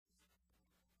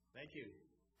Thank you.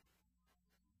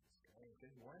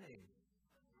 Good morning.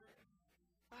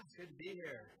 It's good to be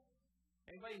here.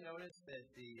 Anybody notice that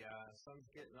the sun's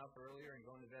getting up earlier and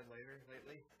going to bed later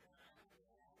lately?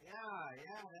 Yeah,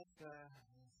 that's the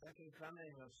second coming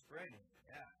of spring.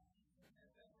 Yeah.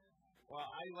 Well,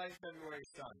 I like February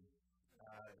sun.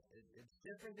 It's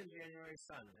different than January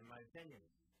sun, in my opinion.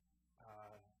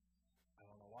 I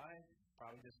don't know why.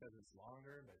 Probably just because it's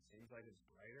longer, but it seems like it's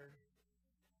brighter.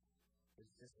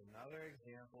 It's just another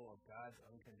example of God's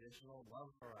unconditional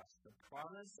love for us. The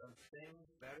promise of things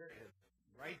better is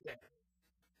right there.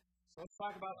 So let's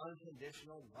talk about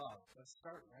unconditional love. Let's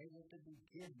start right at the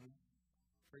beginning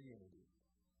for unity.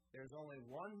 There's only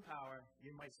one power,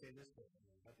 you might say this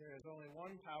differently, but there is only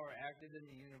one power active in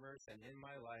the universe and in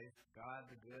my life, God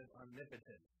the good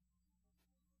omnipotent.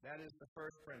 That is the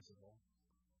first principle.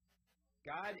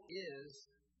 God is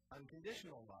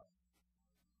unconditional love.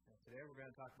 Today we're going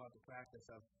to talk about the practice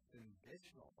of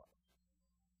conditional love.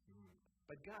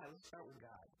 But God, let's start with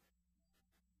God.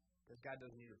 Because God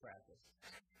doesn't need a practice.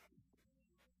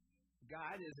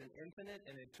 God is an infinite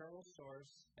and eternal source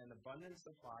and abundant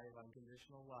supply of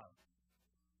unconditional love.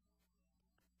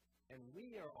 And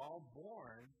we are all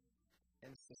born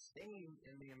and sustained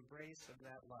in the embrace of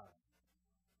that love.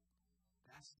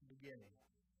 That's the beginning.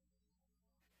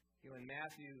 In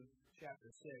Matthew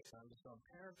chapter 6, I'm just going to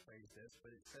paraphrase this,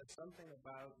 but it says something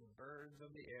about the birds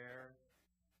of the air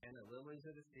and the lilies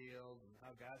of the field and how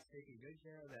God's taking good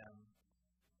care of them.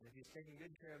 And if He's taking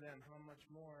good care of them, how much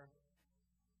more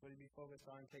would He be focused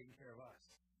on taking care of us?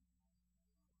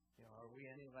 Are we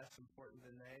any less important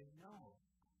than they? No.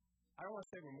 I don't want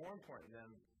to say we're more important than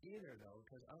them either, though,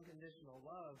 because unconditional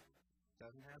love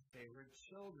doesn't have favorite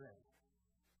children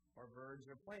or birds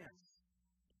or plants.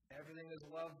 Everything is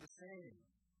loved the same,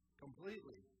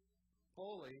 completely,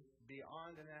 fully,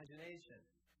 beyond imagination.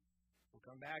 We'll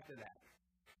come back to that.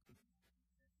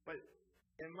 But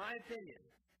in my opinion,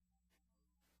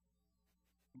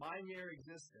 my mere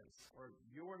existence, or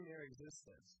your mere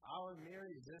existence, our mere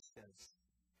existence,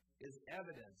 is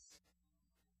evidence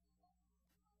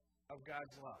of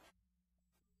God's love.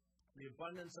 The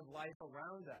abundance of life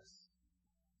around us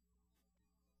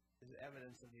is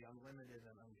evidence of the unlimited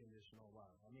and unconditional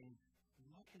love. I mean,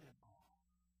 look at it all.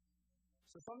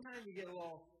 So sometimes we get a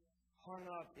little hung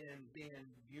up in being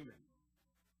human.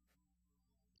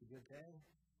 It's a good thing.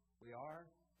 We are.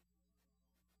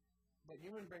 But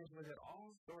human brings with it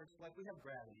all sorts, like we have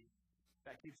gravity.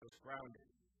 That keeps us grounded.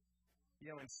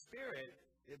 In spirit,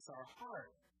 it's our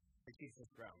heart that keeps us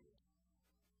grounded.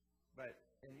 But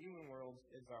in human worlds,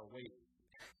 it's our weight.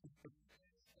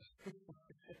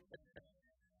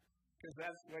 Because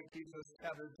that's what keeps us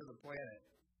tethered to the planet.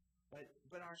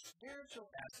 But our spiritual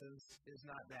essence is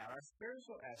not that. Our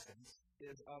spiritual essence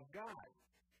is of God.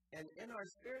 And in our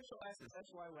spiritual essence,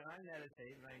 that's why when I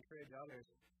meditate, and I encourage others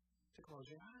to close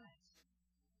your eyes.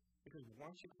 Because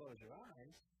once you close your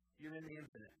eyes, you're in the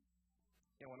infinite.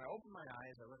 When I open my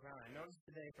eyes, I look around, I notice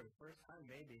today for the first time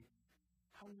maybe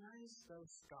how nice those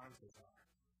sconces are.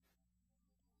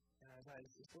 And as I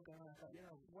just look around, I thought,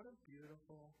 what a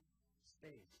beautiful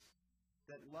space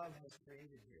that love has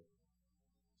created here.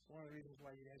 It's one of the reasons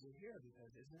why you guys are here,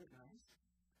 because isn't it nice?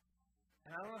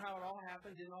 And I don't know how it all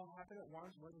happened. It didn't all happen at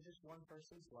once. It wasn't just one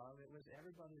person's love. It was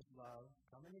everybody's love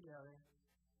coming together,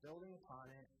 building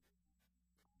upon it,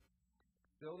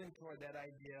 building toward that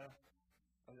idea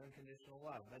of unconditional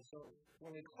love. And so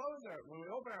when we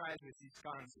open our eyes, we see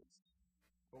sconces.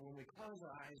 But when we close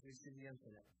our eyes, we see the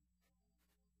infinite.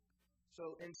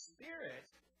 So in spirit,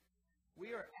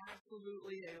 we are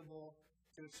absolutely able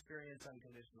to experience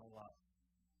unconditional love.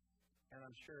 And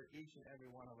I'm sure each and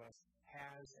every one of us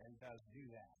has and does do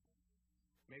that.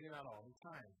 Maybe not all the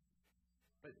time.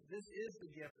 But this is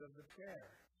the gift of the prayer,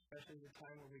 especially the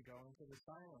time when we go into the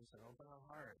silence and open our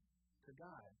heart to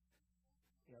God.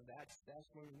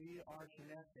 That's when we are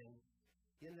connecting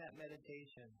in that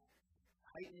meditation,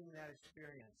 heightening that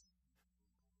experience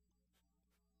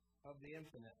of the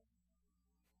infinite.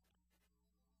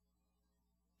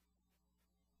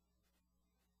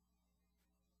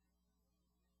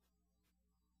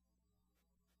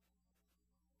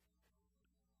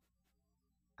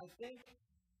 I think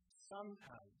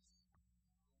sometimes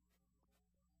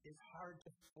it's hard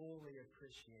to fully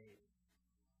appreciate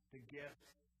the gift,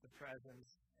 the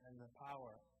presence, and the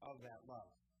power of that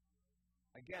love.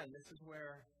 Again, this is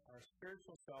where our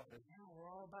spiritual self is, we're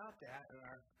all about that, and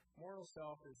our moral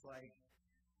self is like,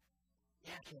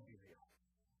 it can't be real.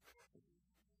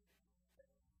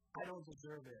 I don't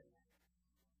deserve it.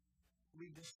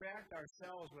 We distract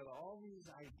ourselves with all these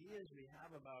ideas we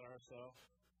have about ourselves.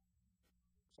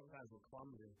 Sometimes we're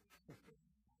clumsy.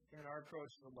 in our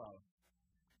approach to love.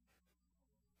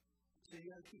 So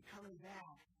you got to keep coming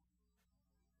back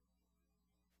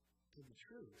to the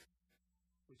truth,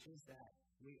 which is that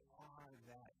we are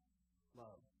that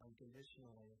love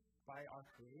unconditionally by our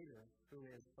Creator, who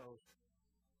is both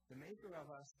the maker of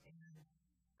us and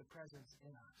the presence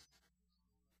in us.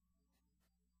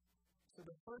 So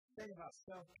the first thing about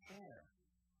self-care,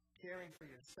 caring for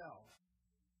yourself,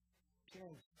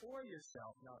 caring for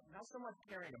yourself, not so much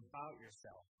caring about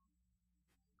yourself,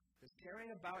 because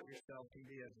caring about yourself can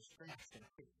be a distraction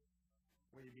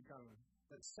where you become,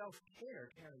 but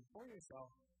self-care, caring for yourself,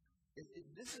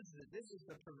 this is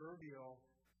the proverbial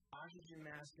oxygen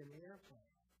mask in the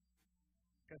airplane.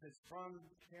 Because it's from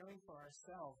caring for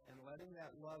ourselves and letting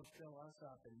that love fill us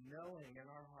up and knowing in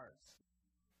our hearts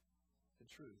the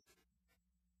truth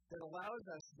that allows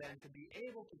us then to be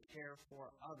able to care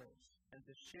for others and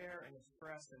to share and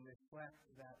express and reflect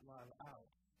that love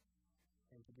out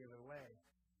and to give it away.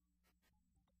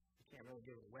 You can't really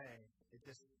give it away. It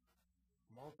just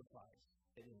multiplies.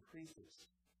 It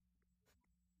increases.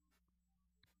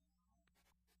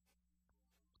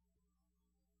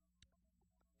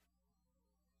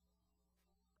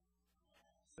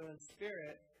 So in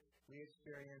spirit, we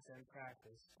experience and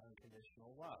practice unconditional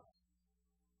love.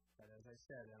 But as I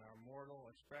said, in our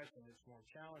mortal expression, it's more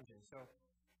challenging. So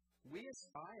we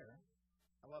aspire.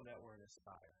 I love that word,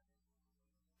 aspire.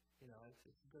 You know,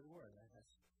 it's a good word.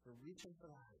 We're reaching for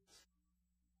the heights.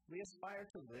 We aspire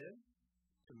to live,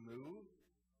 to move,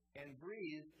 and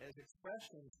breathe as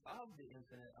expressions of the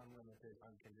infinite, unlimited,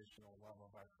 unconditional love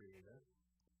of our Creator.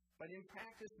 But in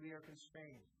practice, we are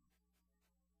constrained.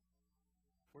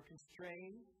 We're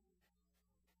constrained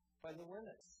by the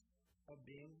limits of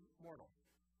being mortal,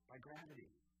 by gravity,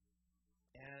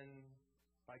 and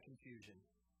by confusion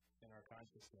in our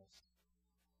consciousness.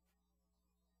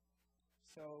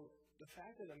 So the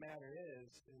fact of the matter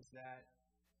is that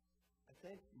I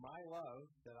think my love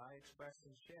that I express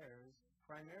and share is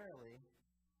primarily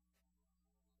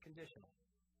conditional.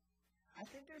 I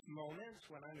think there's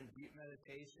moments when I'm in deep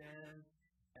meditation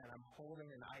and I'm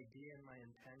holding an idea in my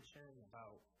intention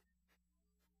about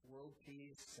world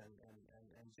peace and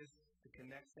just the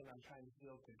connection I'm trying to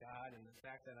feel to God and the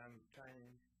fact that I'm trying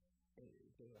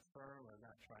to affirm or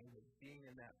not trying to being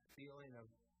in that feeling of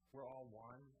we're all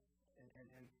one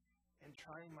and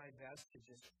trying my best to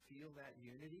just feel that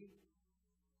unity.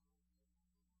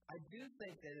 I do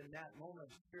think that in that moment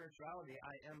of spirituality,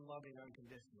 I am loving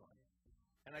unconditionally.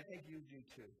 And I think you do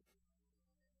too.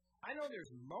 I know there's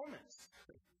moments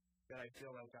that I feel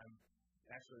like I'm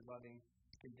actually loving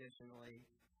conditionally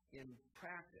in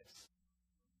practice.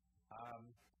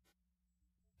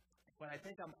 But I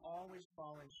think I'm always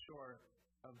falling short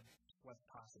of what's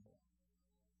possible.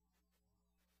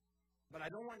 But I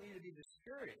don't want you to be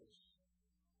discouraged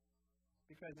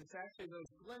because it's actually those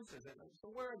glimpses.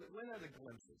 So when are the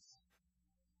glimpses?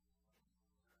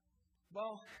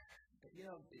 Well, you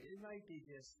know, it might be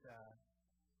just,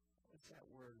 what's that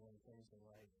word when things are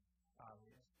like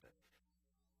obvious? But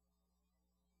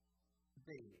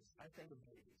babies. I think of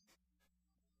babies.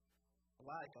 A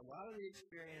lot of the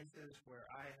experiences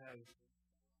where I have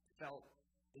felt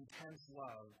intense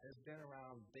love has been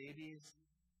around babies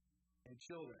and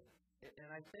children.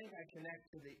 And I think I connect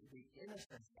to the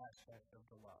innocence aspect of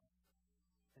the love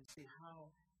and see how,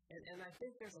 and I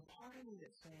think there's a part of me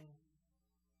that's saying,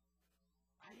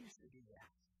 I used to do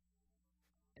that.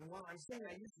 And while I'm saying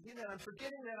I used to do that, I'm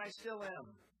forgetting that I still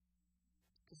am.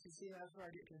 Because you see, that's where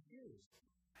I get confused.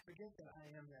 I forget that I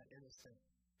am that innocent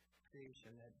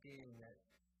creation, that being,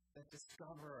 that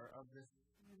discoverer of this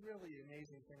really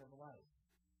amazing thing of life.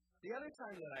 The other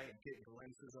time that I get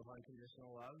glimpses of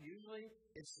unconditional love, usually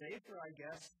it's safer, I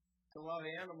guess, to love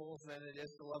animals than it is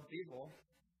to love people.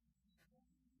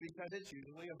 Because it's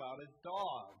usually about a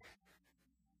dog.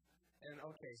 And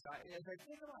okay, so as I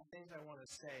think about things I want to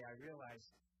say, I realize,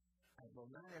 well,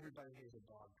 not everybody here is a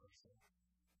dog person.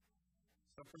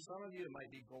 So for some of you, it might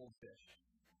be goldfish.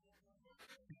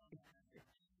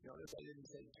 Notice I didn't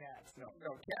say cats. No,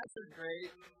 cats are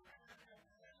great.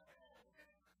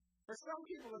 For some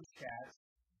people, it's cats.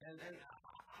 And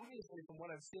obviously, from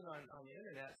what I've seen on the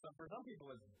internet, for some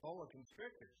people, it's boa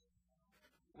constrictors,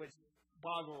 which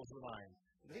boggles the mind.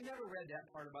 They never read that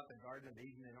part about the Garden of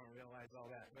Eden. They don't realize all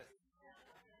that. But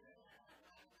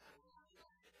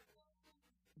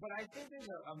I think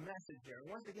there's a message there.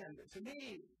 Once again, to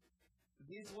me,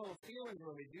 these little feelings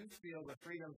where we do feel the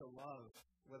freedom to love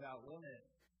without limit.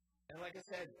 And like I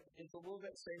said, it's a little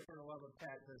bit safer to love a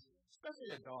pet, because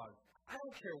especially a dog. I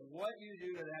don't care what you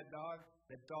do to that dog,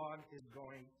 the dog is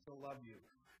going to love you.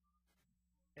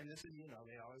 And this is,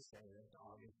 they always say that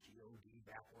dog is G-O-D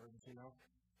backwards,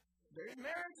 There's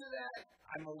merit to that.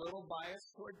 I'm a little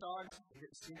biased toward dogs.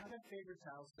 See how that favorite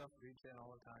child stuff reads in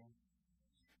all the time?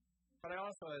 But I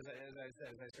also, as I said,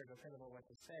 as I start to think about what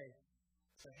to say,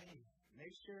 hey,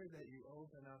 make sure that you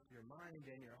open up your mind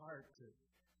and your heart to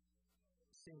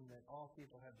seeing that all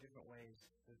people have different ways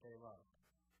that they love.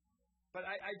 But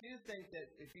I do think that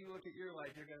if you look at your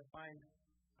life, you're going to find,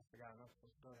 I forgot, I'm not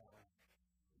supposed to go that way,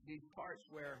 these parts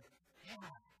where,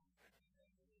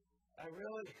 I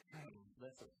really,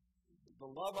 listen, the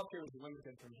love up here is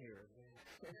limited from here.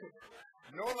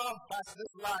 No love past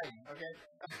this line, okay?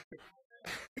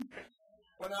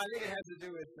 Well, no, I think it has to do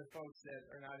with the folks that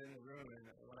are not in the room, and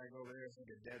when I go there, it's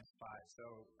like a dead spot.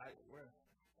 So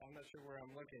I'm not sure where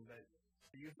I'm looking, but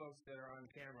for you folks that are on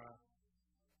camera,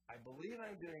 I believe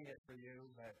I'm doing it for you,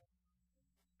 but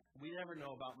we never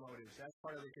know about motives. That's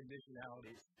part of the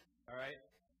conditionalities, all right?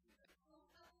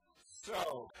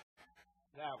 So,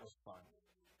 that was fun.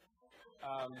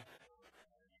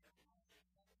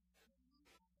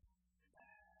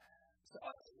 So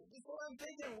I'm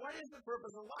thinking, what is the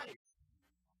purpose of life?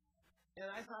 And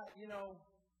I thought,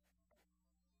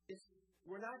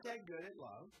 we're not that good at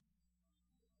love,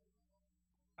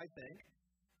 I think.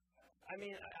 I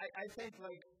mean, I think,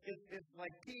 if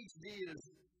PhD is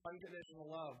unconditional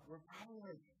love, we're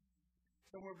probably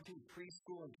somewhere between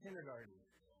preschool and kindergarten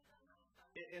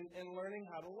in learning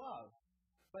how to love.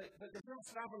 But they're not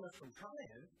stopping us from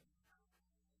trying.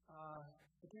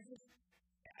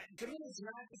 To me, it's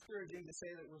not discouraging to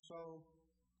say that we're so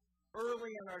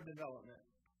early in our development,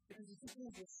 because it just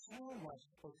means there's so much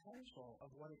potential of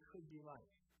what it could be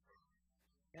like.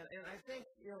 And I think,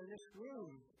 in this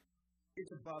room,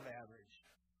 it's above average.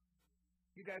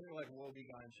 You guys are like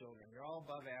woebegone children. You're all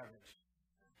above average.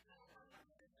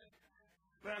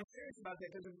 But I'm serious about that,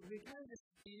 because we kind of just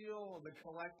feel the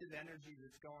collective energy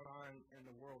that's going on in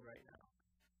the world right now.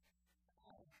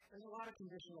 There's a lot of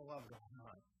conditional love going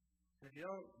on. If you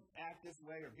don't act this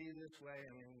way or be this way,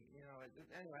 anyway,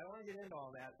 I don't want to get into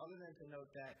all that, other than to note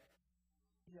that,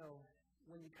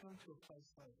 when you come to a place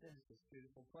like this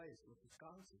beautiful place with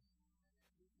Wisconsin,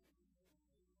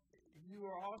 you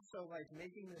are also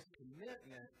making this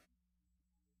commitment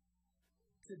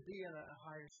to be in a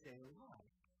higher state of life.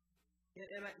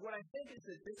 And what I think is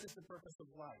that this is the purpose of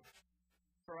life,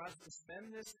 for us to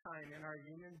spend this time in our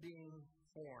human being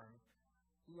form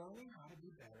learning how to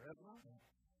be better at loving.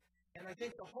 And I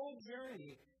think the whole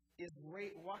journey is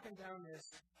walking down this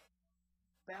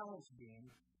balance beam,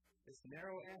 this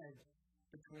narrow edge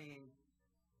between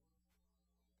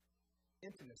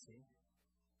intimacy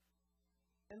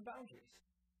and boundaries.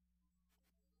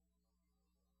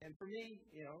 And for me,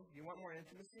 you want more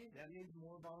intimacy, that means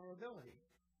more vulnerability.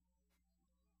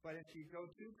 But if you go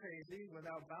too crazy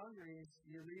without boundaries,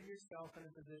 you leave yourself in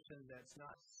a position that's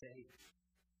not safe.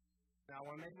 Now, I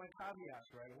want to make my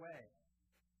caveats right away.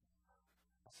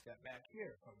 I'll step back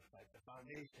here from the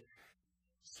foundation.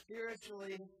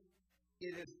 Spiritually,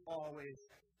 it is always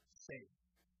safe.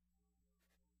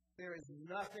 There is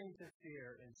nothing to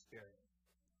fear in spirit.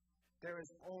 There is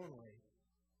only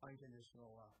unconditional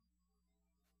love.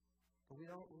 But we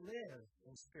don't live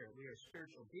in spirit. We are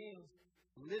spiritual beings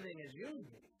living as human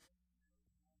beings.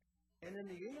 And in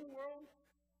the human world,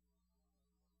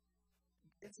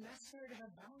 it's necessary to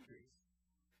have boundaries.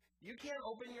 You can't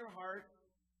open your heart.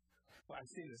 Well,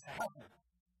 I've seen this happen.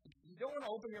 You don't want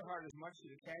to open your heart as much to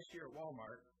the cashier at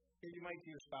Walmart as you might to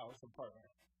your spouse or partner.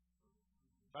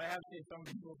 But I have seen some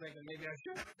people think that maybe I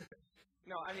should.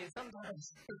 No, I mean, sometimes.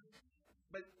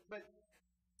 But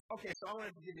okay, so I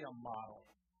wanted to give you a model.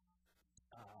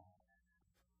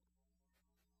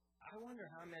 I wonder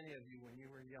how many of you, when you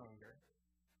were younger,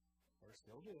 or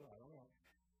still do, I don't know,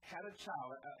 had a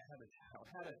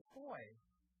toy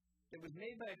that was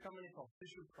made by a company called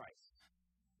Fisher-Price.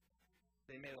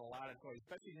 They made a lot of toys,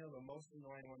 especially, the most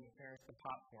annoying one with parents, the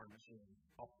popcorn machine.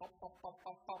 Pop, pop, pop, pop,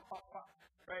 pop, pop, pop, pop.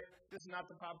 Right? This is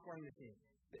not the popcorn machine.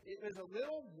 It was a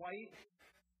little white,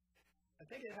 I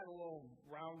think it had a little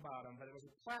round bottom, but it was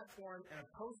a platform and a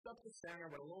post up the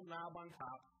center with a little knob on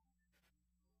top.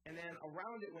 And then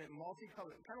around it went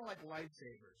multicolored, kind of like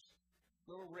lightsabers.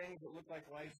 Little rings that looked like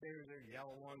lightsabers. There's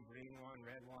yellow one, green one,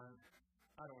 red one.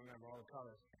 I don't remember all the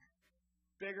colors.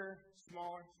 Bigger,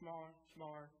 smaller, smaller,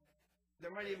 smaller.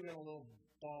 There might even be a little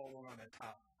ball one on the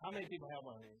top. How many people have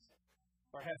one of these?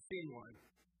 Or have seen one?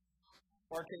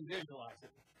 Or can visualize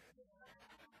it?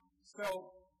 So,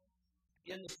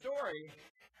 in the story,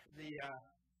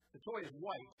 the toy is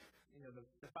white.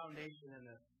 The foundation and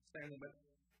the standing, but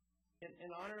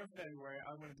in honor of February,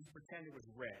 I'm going to just pretend it was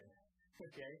red,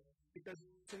 okay? Because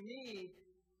to me,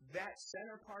 that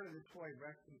center part of the toy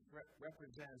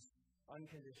represents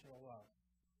unconditional love.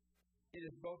 It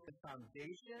is both the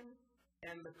foundation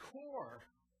and the core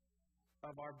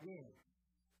of our being.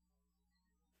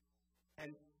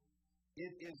 And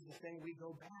it is the thing we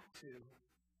go back to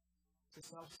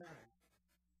self-centered.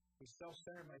 We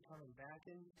self-centered by coming back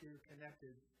into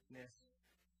connectedness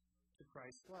to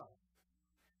Christ's love.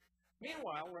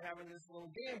 Meanwhile, we're having this little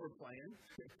game we're playing.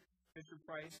 Mr.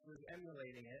 Price was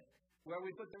emulating it, where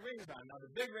we put the rings on. Now,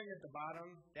 the big ring at the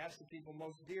bottom, that's the people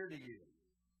most dear to you.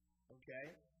 Okay?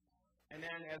 And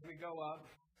then as we go up,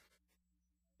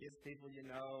 it's people you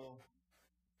know,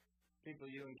 people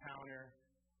you encounter,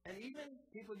 and even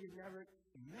people you've never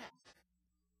met.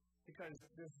 Because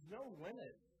there's no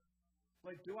limit.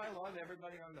 Like, do I love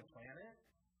everybody on the planet?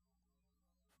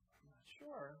 I'm not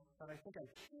sure, but I think I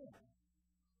can.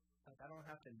 Like, I don't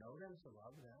have to know them to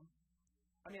love them.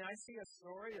 I mean, I see a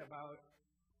story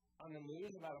on the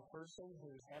news about a person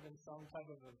who's having some type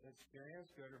of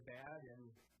experience, good or bad, in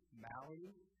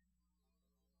Maui.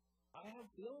 I have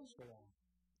feelings for them.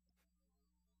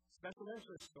 Special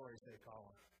interest stories, they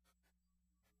call them.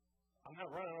 I'm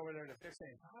not running over there to fix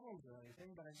any problems or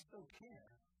anything, but I still care.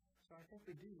 So I think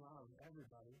we do love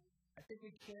everybody. I think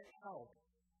we can't help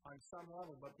on some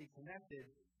level but be connected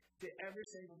to every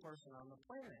single person on the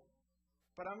planet.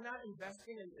 But I'm not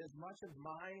investing in as much of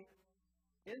my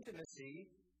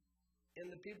intimacy in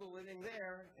the people living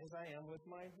there as I am with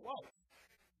my wife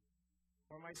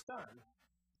or my son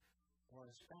or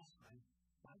especially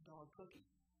my dog Cookie.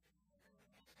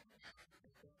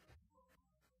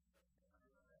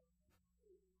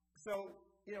 So,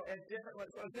 so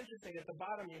it's interesting. At the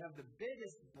bottom, you have the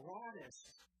biggest,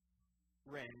 broadest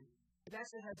ring. It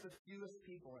actually has the fewest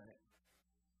people in it.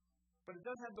 But it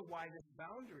does have the widest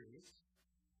boundaries.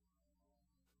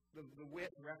 The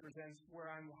width represents where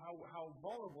how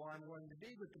vulnerable I'm willing to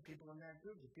be with the people in that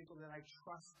group, the people that I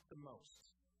trust the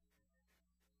most.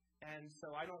 And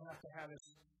so I don't have to have as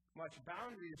much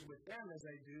boundaries with them as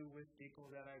I do with people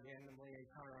that I randomly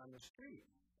encounter on the street,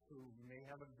 who may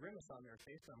have a grimace on their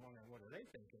face. I'm wondering, what are they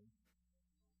thinking?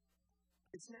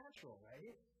 It's natural,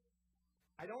 right?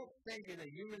 I don't think in a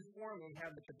human form we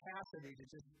have the capacity to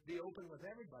just be open with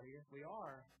everybody. If we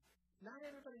are, not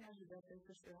everybody has your best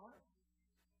interest at heart.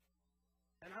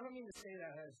 And I don't mean to say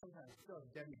that as sometimes still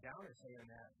Debbie Downer saying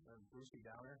that, or Brucey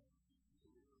Downer.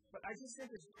 But I just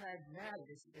think it's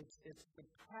pragmatic. It's the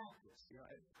practice,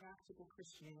 practical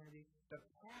Christianity, the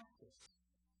practice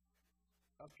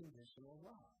of conditional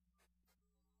love.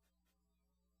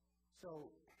 So,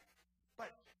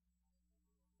 but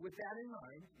with that in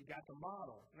mind, you got the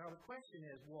model. Now the question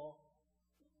is, well,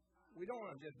 we don't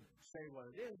want to just say what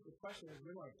it is. The question is,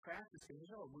 we want to practice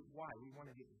conditional. Why? We want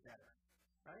to get better,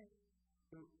 right?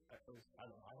 I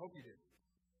don't know. I hope you do.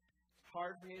 It's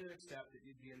hard for me to accept that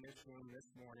you'd be in this room this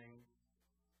morning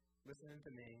listening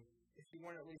to me if you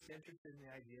weren't at least interested in the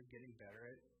idea of getting better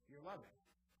at your loving.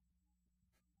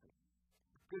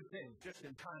 Good thing, just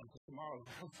in time, because tomorrow's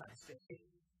Valentine's Day.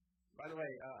 By the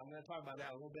way, I'm going to talk about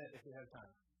that a little bit if we have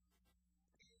time.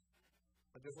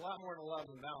 But there's a lot more to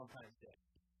love than Valentine's Day.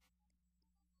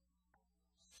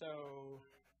 So,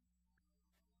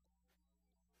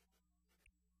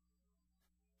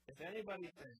 if anybody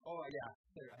thinks,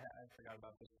 I forgot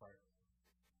about this part.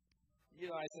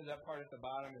 I said that part at the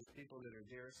bottom is people that are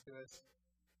dearest to us.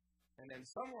 And then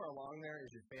somewhere along there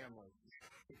is your family.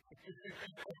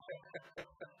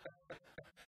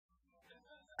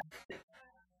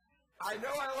 I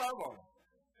know I love them.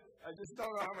 I just don't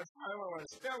know how much time I want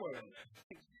to spend with them.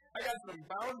 I got some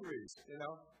boundaries, And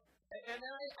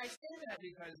I say that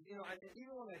because,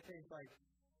 even when I think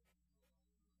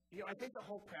I think the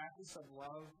whole practice of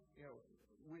love,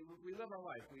 we live our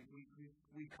life.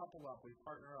 We couple up, we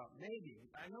partner up. Maybe.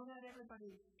 I know not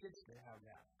everybody gets to have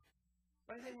that.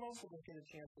 But I think most of us get a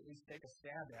chance to at least take a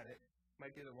stab at it.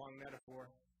 Might be the wrong metaphor.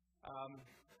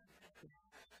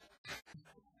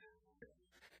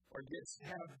 Or get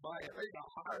stabbed by it right in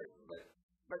the heart.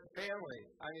 But family.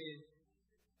 I mean,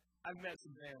 I've met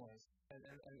some families. And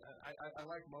I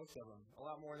like most of them. A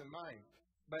lot more than mine.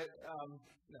 But,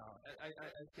 no, I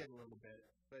kid a little bit.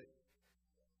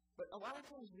 But a lot of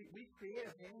times we create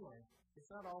a family. It's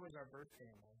not always our birth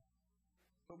family.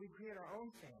 But we create our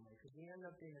own family because we end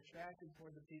up being attracted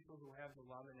toward the people who have the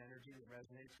love and energy that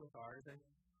resonates with ours. And,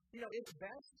 it's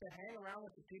best to hang around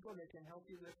with the people that can help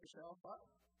you lift yourself up.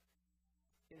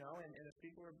 And if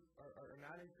people are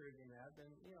not encouraging that,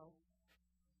 then,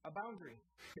 a boundary.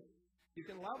 You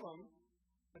can love them,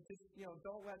 but just,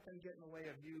 don't let them get in the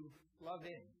way of you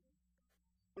loving.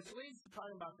 Which leads to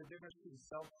talking about the difference between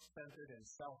self-centered and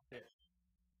selfish.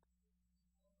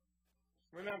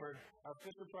 remember, our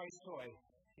Fisher-Price toy,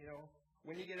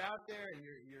 when you get out there and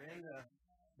you're in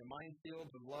the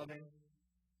minefields of loving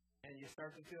and you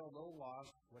start to feel a little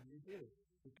lost, what do?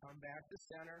 You come back to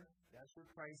center. That's where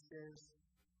Christ is.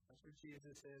 That's where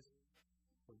Jesus is.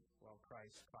 Well,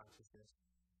 Christ consciousness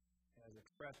as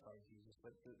expressed by Jesus,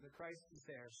 but the Christ is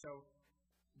there. So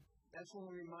that's when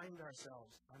we remind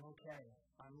ourselves, I'm okay.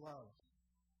 I'm loved.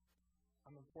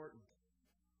 I'm important.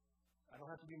 I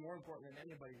don't have to be more important than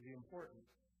anybody to be important.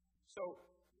 So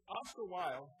Oscar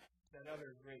Wilde, that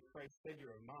other great Christ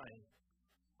figure of mine,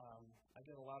 I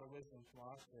get a lot of wisdom from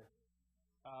Oscar.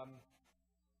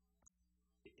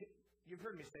 You've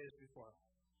heard me say this before.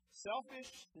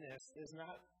 Selfishness is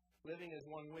not living as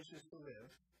one wishes to live,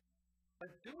 but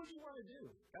do what you want to do.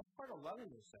 That's part of loving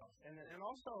yourself. And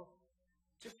also,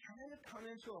 just trying to come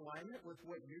into alignment with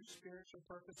what your spiritual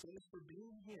purpose is for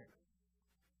being here.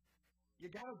 You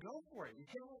got to go for it.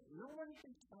 Nobody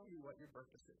can tell you what your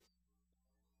purpose is.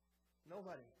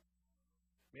 Nobody.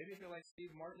 Maybe if you're like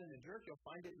Steve Martin and the Jerk, you'll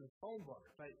find it in the phone book.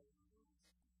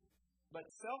 But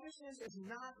selfishness is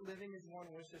not living as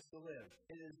one wishes to live.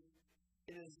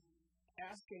 It is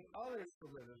asking others to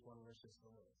live as one wishes to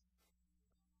live.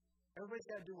 Everybody's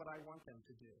got to do what I want them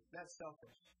to do. That's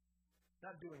selfish.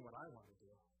 Not doing what I want to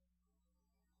do.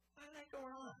 Why is that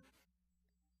going on?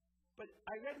 But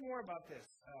I read more about this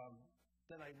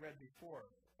than I read before.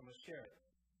 I'm going to share it.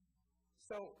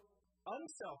 So,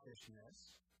 unselfishness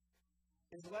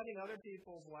is letting other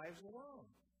people's lives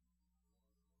alone.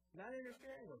 Not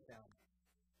interfering with them.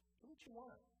 Do what you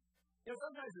want.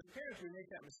 Sometimes as parents we make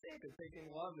that mistake of thinking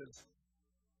love is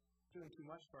doing too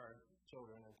much for our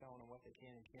children and telling them what they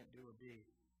can and can't do or be.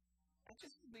 That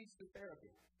just leads to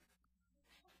therapy.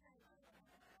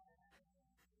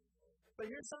 But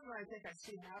here's something I think I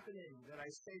see happening that I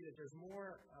say that there's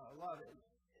more love.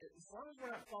 As long as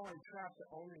we're not falling trapped to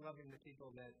only loving the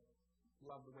people that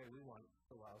love the way we want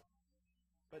to love.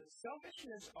 But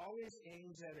selfishness always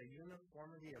aims at a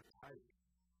uniformity of type.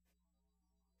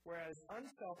 Whereas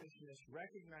unselfishness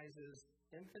recognizes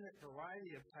infinite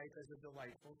variety of type as a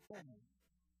delightful thing.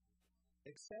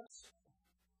 Accepts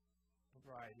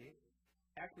variety,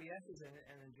 acquiesces in it,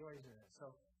 and enjoys in it.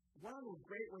 So one of the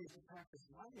great ways to practice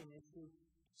loving is to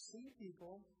see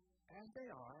people as they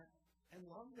are and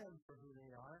love them for who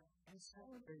they are and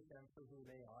celebrate them for who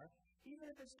they are, even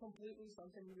if it's completely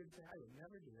something you would say, I would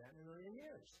never do that in a million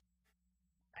years.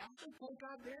 Actually, thank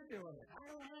God they're doing it. I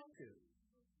don't have to.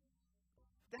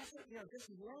 That's what,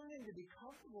 just learning to be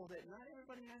comfortable that not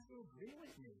everybody has to agree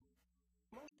with me.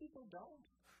 Most people don't.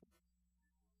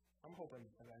 I'm hoping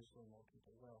eventually more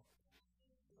people will.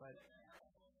 But,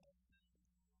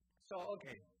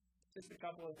 okay, just a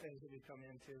couple of things that we come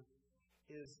into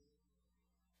is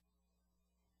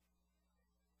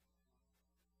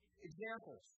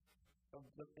examples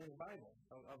in the Bible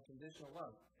of conditional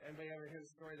love. Anybody ever hear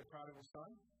the story of the prodigal son?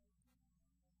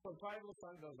 So the prodigal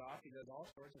son goes off, he does all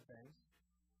sorts of things.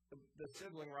 The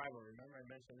sibling rivalry, remember I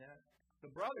mentioned that?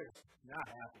 The brother's not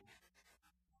happy.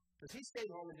 Because he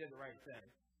stayed home and did the right thing.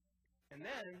 And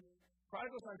then,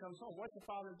 prodigal son comes home. What's the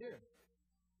father do?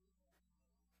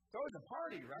 Throws a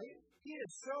party, right? He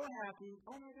is so happy.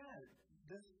 Oh my God,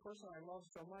 this person I love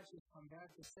so much has come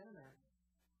back to center.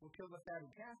 We'll kill the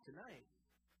fatted calf tonight.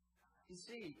 You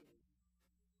see,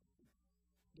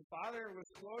 the father was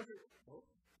closer.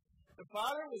 The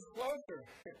father was closer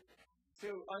to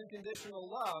unconditional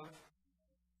love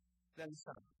than the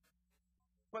son.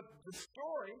 But the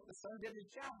story, the son did his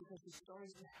job because the story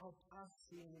is to help us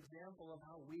see an example of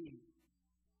how we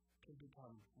can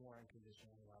become more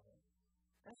unconditionally loving.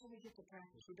 That's what we get to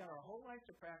practice. We've got our whole life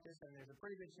to practice, and there's a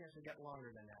pretty good chance we get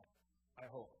longer than that. I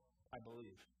hope. I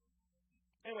believe.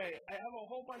 Anyway, I have a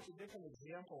whole bunch of different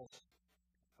examples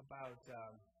about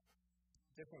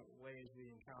different ways we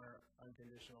encounter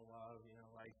unconditional love.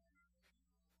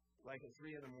 Like at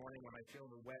 3 in the morning when I feel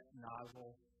the wet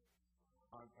nozzle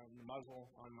on the muzzle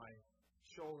on my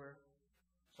shoulder,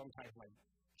 sometimes my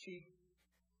cheek.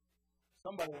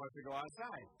 Somebody wants to go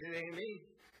outside. It ain't me.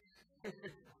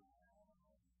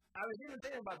 I was even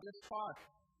thinking about this talk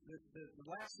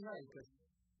last night because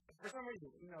for some reason,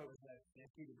 it was like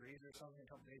 50 degrees or something a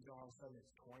couple days ago. All of a sudden,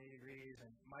 it's 20 degrees, and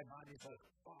my body's like,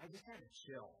 I just had to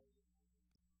chill.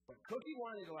 But Cookie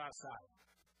wanted to go outside.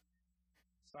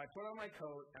 So I put on my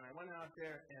coat, and I went out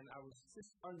there, and I was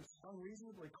just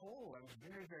unreasonably cold. I was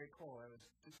very, very cold. I was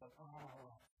just like,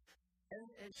 oh.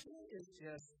 And she is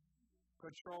just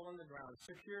patrolling the ground.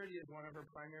 Security is one of her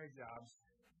primary jobs.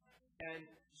 And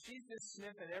she's just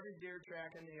sniffing every deer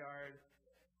track in the yard.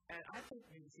 And I think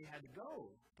maybe she had to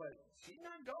go. But she's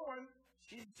not going.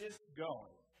 She's just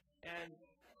going. And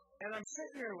I'm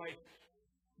sitting here like,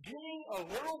 getting a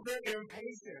little bit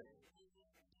impatient.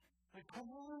 Like, come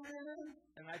on, man.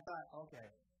 And I thought, okay,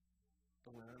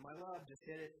 the winner of my love just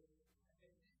hit it.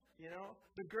 You know,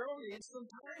 the girl needs some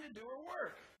time to do her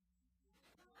work.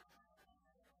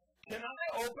 Can I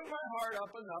open my heart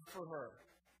up enough for her?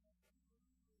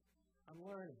 I'm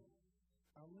learning.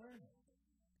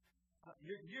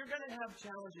 You're going to have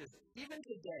challenges. Even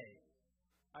today,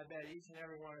 I bet each and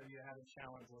every one of you have a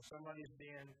challenge where somebody's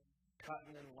being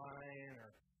cutting in line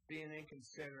or being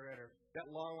inconsiderate or that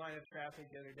long line of traffic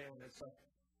the other day when it's like,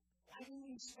 why didn't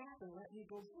you stop and let me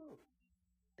go through?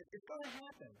 It's going to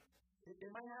happen.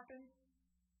 It might happen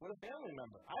with a family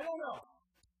member. I don't know.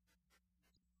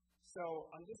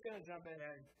 So I'm just going to jump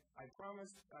ahead. I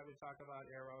promised I would talk about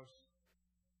Eros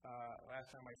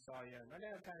last time I saw you. I'm not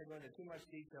going to kind of go into too much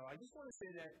detail. I just want to say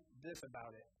this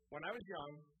about it. When I was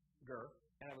younger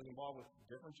and I was involved with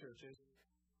different churches,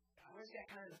 I always got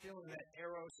kind of feeling that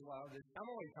Eros love. I'm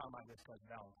only talking about this because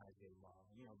Valentine's Day love.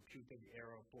 You know, Cupid,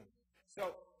 arrow, boom. So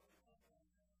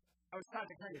I was taught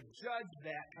to kind of judge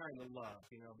that kind of love,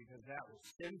 you know, because that was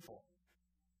sinful.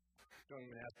 Don't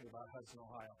even ask me about Hudson,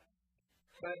 Ohio.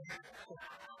 But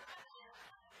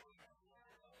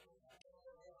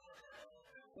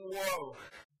whoa.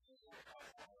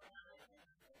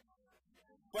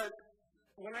 But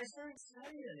when I started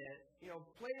studying it, you know,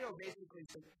 Plato basically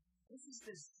said, this is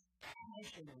this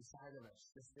passion inside of us,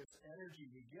 this energy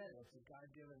we get. It's a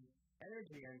God-given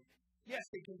energy. And yes,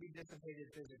 it can be dissipated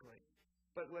physically.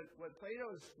 But what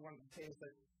Plato's wanting to say is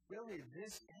that really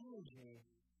this energy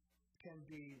can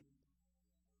be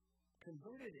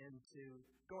converted into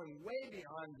going way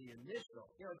beyond the initial.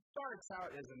 You know, it starts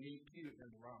out as a meet cute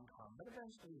and rom-com, but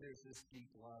eventually there's this deep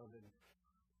love and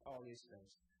all these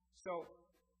things. So,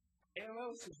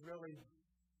 Eros is really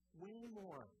way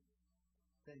more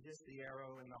than just the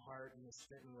arrow in the heart and the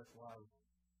smitten with love.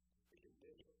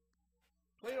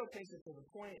 Plato takes it to the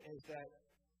point is that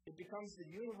it becomes the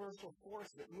universal force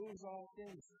that moves all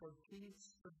things for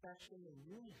peace, perfection, and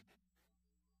union.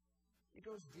 It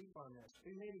goes deep on this.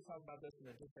 We maybe talk about this in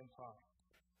a different talk.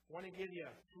 I want to give you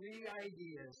 3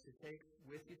 ideas to take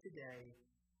with you today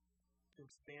to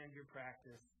expand your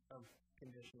practice of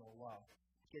conditional love,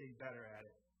 getting better at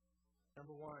it.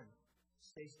 Number 1,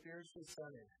 stay spiritually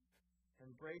centered.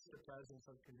 Embrace the presence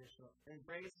of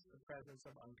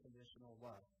unconditional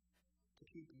love. To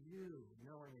keep you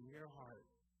knowing in your heart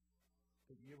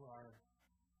that you are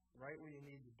right where you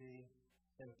need to be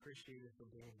and appreciated for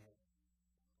being there.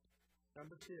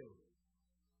 Number 2,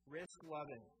 risk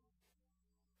loving.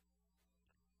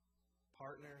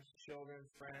 Partners, children,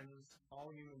 friends,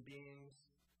 all human beings,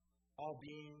 all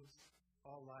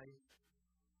life.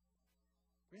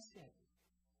 Risk it.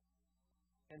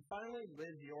 And finally,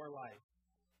 live your life.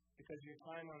 Because your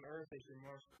time on earth is your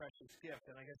most precious gift.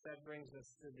 And I guess that brings us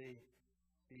to the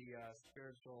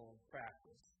spiritual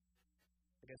practice.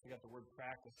 I guess we got the word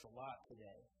practice a lot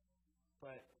today.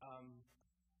 But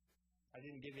I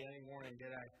didn't give you any warning,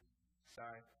 did I?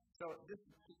 Sorry. So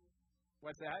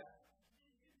what's that?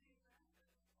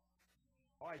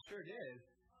 Oh, I sure did.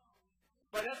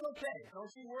 But that's okay. Don't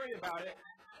you worry about it.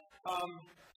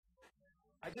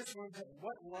 I just wanted to,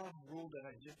 what love rule did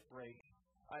I just break?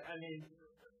 I didn't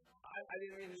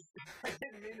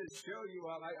mean to show you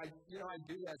up. I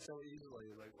do that so easily.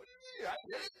 Like, what do you mean? I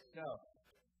did it? No.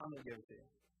 I'm going to give it to you.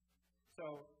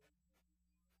 So,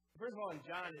 first of all, in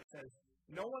John it says,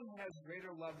 no one has greater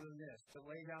love than this, to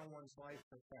lay down one's life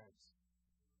for friends.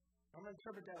 I'm going to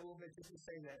interpret that a little bit just to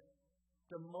say that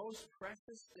the most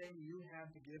precious thing you have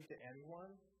to give to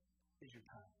anyone is your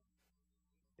time.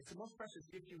 It's the most precious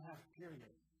gift you have,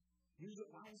 period. Use it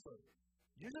wisely.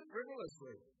 Use it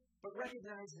frivolously. But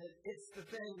recognize that it's the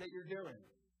thing that you're doing.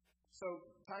 So,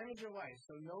 time is your life.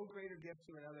 So, no greater gift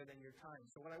to another than your time.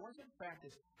 So, what I want you to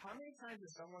practice, how many times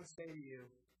does someone say to you,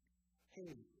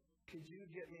 hey, could you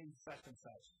get me such and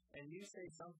such? And you say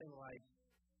something like,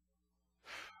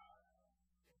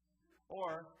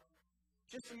 or,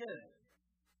 just a minute.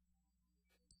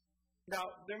 Now,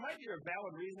 there might be a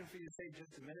valid reason for you to say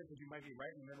just a minute because you might be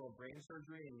right in the middle of brain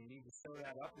surgery and you need to sew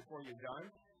that up before you're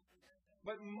done.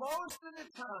 But most of the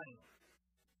time,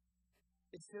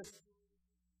 it's just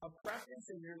a preference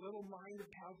in your little mind of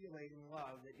calculating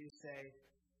love that you say,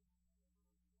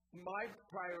 my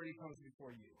priority comes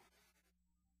before you.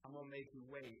 I'm going to make you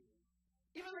wait.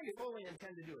 Even though you fully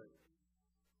intend to do it.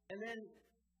 And then,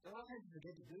 a lot of times you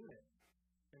forget to do it.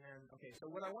 And then, okay, so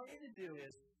what I want you to do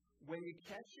is, when you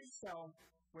catch yourself,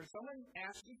 when someone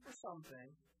asks you for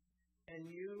something, and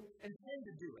you intend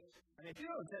to do it. I mean, if you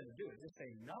don't intend to do it, just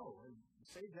say no and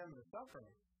save them the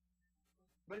suffering.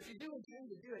 But if you do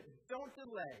intend to do it, don't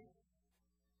delay.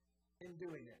 in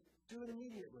doing it. Do it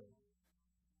immediately.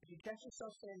 If you catch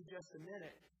yourself saying just a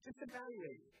minute, just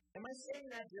evaluate. Am I saying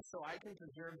that just so I can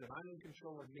preserve that I'm in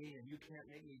control of me and you can't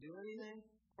make me do anything?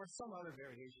 Or some other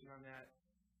variation on that?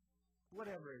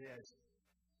 Whatever it is.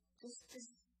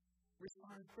 Just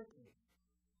respond quickly.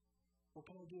 What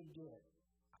can I do to do it?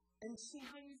 And see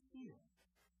how you feel.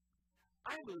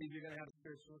 I believe you're going to have a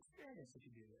spiritual experience if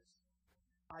you do this.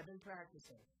 I've been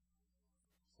practicing.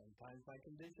 Sometimes my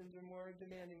conditions are more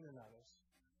demanding than others.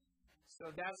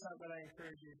 So that's what I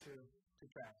encourage you to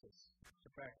practice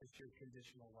your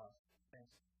conditional love.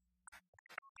 Thanks.